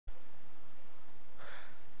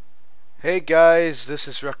Hey guys, this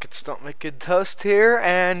is Rockets Don't Make Good Toast here,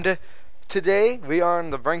 and today we are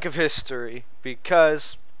on the brink of history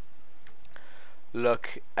because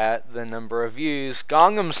look at the number of views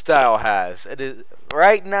Gangum Style has. It is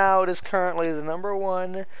right now. It is currently the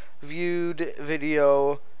 #1 viewed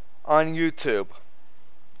video on YouTube,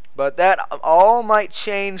 but that all might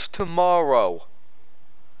change tomorrow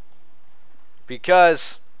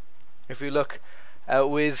because if we look at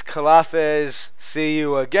Wiz Khalifa's "See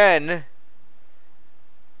You Again,"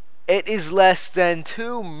 it is less than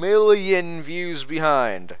 2 million views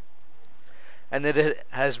behind. And it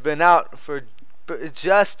has been out for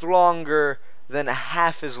just longer than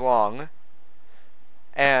half as long.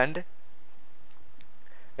 And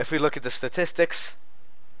if we look at the statistics,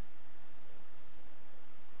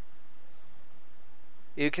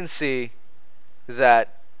 you can see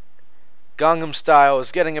that Gangnam Style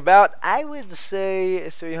is getting about, I would say,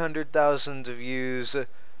 300,000 views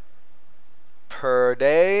per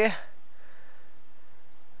day.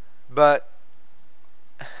 But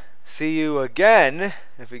See You Again,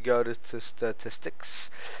 if we go to statistics,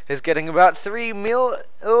 is getting about 3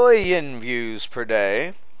 million views per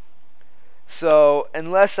day. So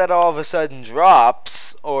unless that all of a sudden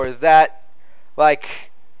drops, or that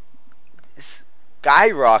like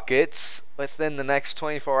skyrockets within the next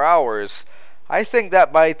 24 hours, I think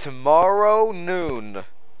that by tomorrow noon,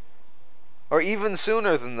 or even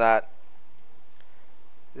sooner than that,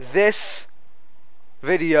 this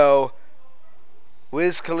video,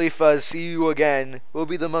 Wiz Khalifa's "See You Again," will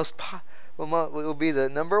be the will be the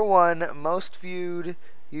 #1 most viewed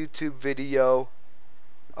YouTube video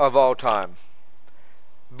of all time,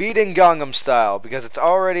 beating Gangnam Style because it's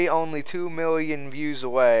already only 2 million views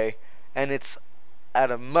away, and it's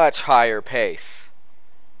at a much higher pace.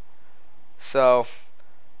 So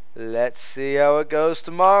let's see how it goes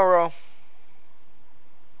tomorrow.